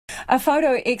A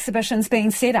photo exhibition's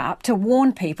been set up to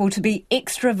warn people to be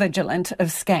extra vigilant of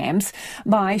scams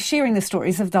by sharing the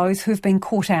stories of those who've been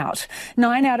caught out.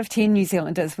 9 out of 10 New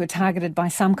Zealanders were targeted by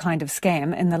some kind of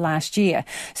scam in the last year.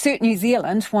 CERT New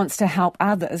Zealand wants to help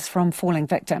others from falling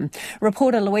victim.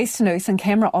 Reporter Louise Tanous and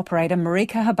camera operator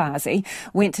Marika Habazi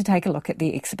went to take a look at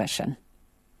the exhibition.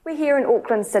 We're here in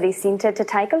Auckland City Centre to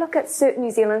take a look at CERT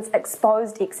New Zealand's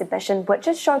Exposed exhibition, which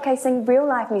is showcasing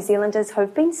real-life New Zealanders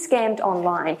who've been scammed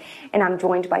online. And I'm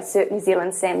joined by CERT New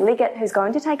Zealand's Sam Leggett, who's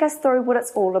going to take us through what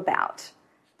it's all about.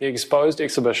 The Exposed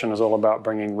exhibition is all about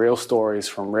bringing real stories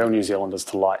from real New Zealanders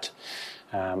to light,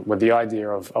 with the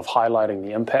idea of highlighting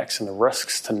the impacts and the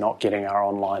risks to not getting our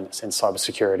online and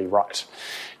cybersecurity right.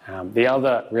 The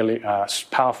other really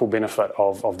powerful benefit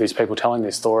of these people telling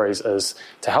their stories is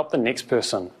to help the next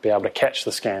person be able to catch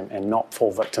the scam and not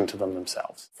fall victim to them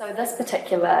themselves. So this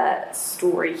particular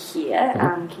story here,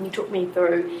 can you talk me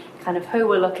through kind of who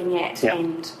we're looking at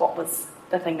and what was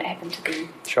the thing that happened to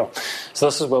them? Sure. So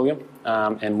this is William,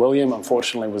 and William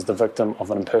unfortunately was the victim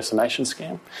of an impersonation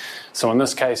scam. So in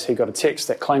this case, he got a text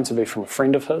that claimed to be from a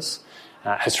friend of his.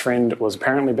 His friend was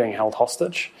apparently being held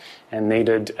hostage and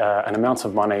needed an amount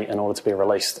of money in order to be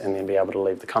released and then be able to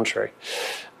leave the country.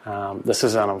 This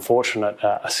is an unfortunate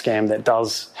a scam that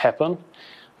does happen.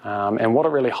 And what it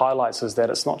really highlights is that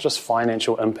it's not just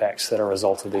financial impacts that are a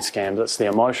result of these scams, it's the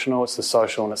emotional, it's the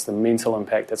social, and it's the mental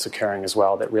impact that's occurring as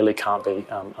well that really can't be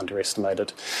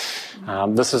underestimated.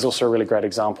 This is also a really great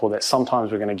example that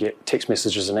sometimes we're going to get text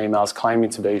messages and emails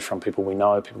claiming to be from people we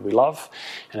know, people we love,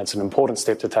 and it's an important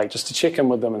step to take just to check in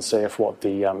with them and see if what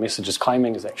the message is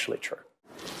claiming is actually true.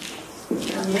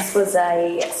 This was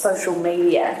a social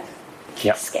media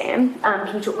scam.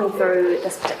 Can you talk me through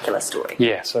this particular story?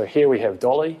 Yeah, so here we have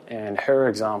Dolly, and her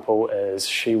example is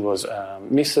she was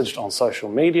messaged on social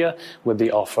media with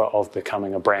the offer of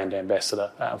becoming a brand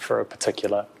ambassador for a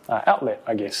particular outlet,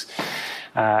 I guess.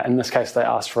 In this case, they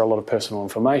asked for a lot of personal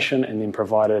information and then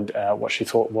provided what she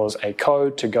thought was a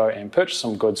code to go and purchase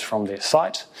some goods from their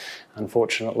site.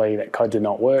 Unfortunately, that code did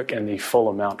not work and the full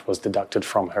amount was deducted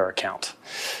from her account.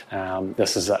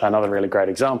 This is another really great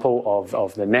example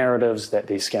of the narratives that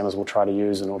these scammers will try to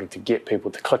use in order to get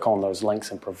people to click on those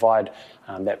links and provide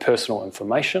that personal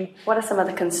information. What are some of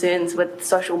the concerns with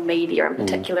social media in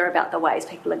particular about the ways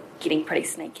people are getting pretty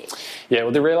sneaky? Yeah,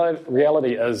 well, the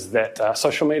reality is that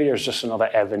social media is just another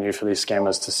avenue for these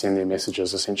scammers to send their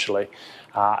messages, essentially.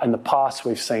 In the past,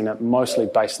 we've seen it mostly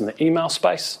based in the email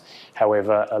space.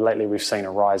 However, lately we've seen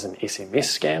a rise in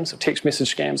SMS scams, text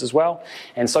message scams as well,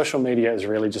 and social media is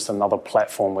really just another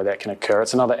platform where that can occur.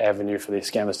 It's another avenue for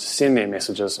these scammers to send their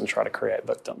messages and try to create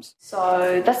victims.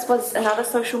 So this was another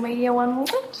social media one, was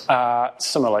it?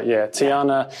 Similar, yeah.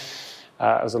 Tiana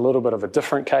was a little bit of a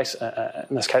different case.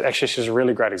 In this case, actually, she's a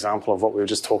really great example of what we were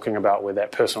just talking about, where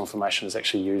that personal information is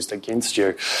actually used against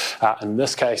you. In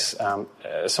this case,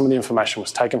 some of the information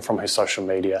was taken from her social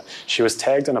media. She was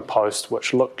tagged in a post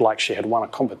which looked like she had won a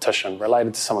competition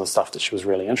related to some of the stuff that she was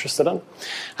really interested in,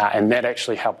 and that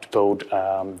actually helped build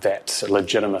that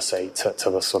legitimacy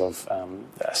to this sort of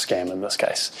scam in this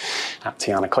case.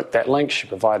 Tiana clicked that link, she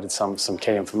provided some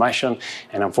key information,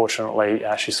 and unfortunately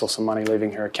she saw some money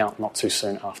leaving her account not too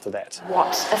soon after that. What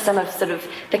are some of sort of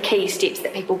the key steps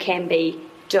that people can be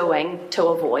doing to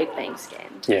avoid being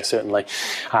scammed? Yeah, certainly.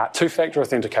 Two-factor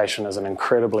authentication is an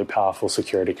incredibly powerful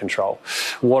security control.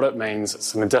 What it means,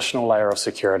 it's an additional layer of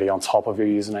security on top of your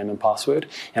username and password,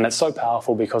 and it's so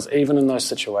powerful because even in those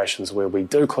situations where we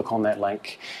do click on that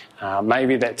link,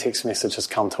 maybe that text message has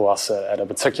come to us at a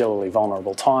particularly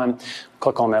vulnerable time,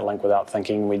 click on that link without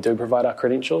thinking, we do provide our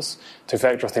credentials.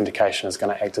 Two-factor authentication is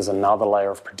going to act as another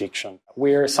layer of protection.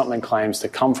 Where something claims to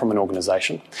come from an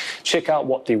organisation, check out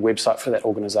what the website for that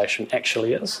organisation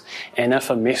actually is, and if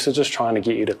a message is trying to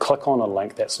get you to click on a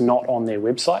link that's not on their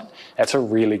website, that's a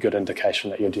really good indication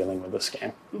that you're dealing with a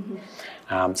scam.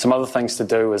 Some other things to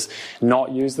do is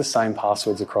not use the same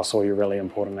passwords across all your really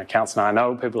important accounts. Now, I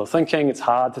know what people are thinking, it's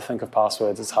hard to think of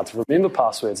passwords, it's hard to remember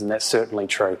passwords, and that's certainly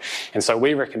true. And so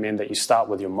we recommend that you start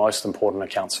with your most important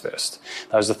accounts first.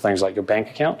 Those are things like your bank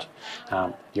account,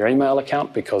 your email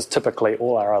account, because typically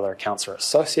all our other accounts are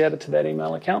associated to that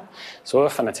email account. So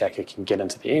if an attacker can get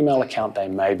into the email account, they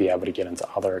may be able to get into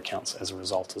other accounts as a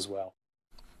result as well.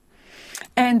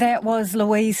 And that was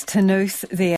Louise Tanous there.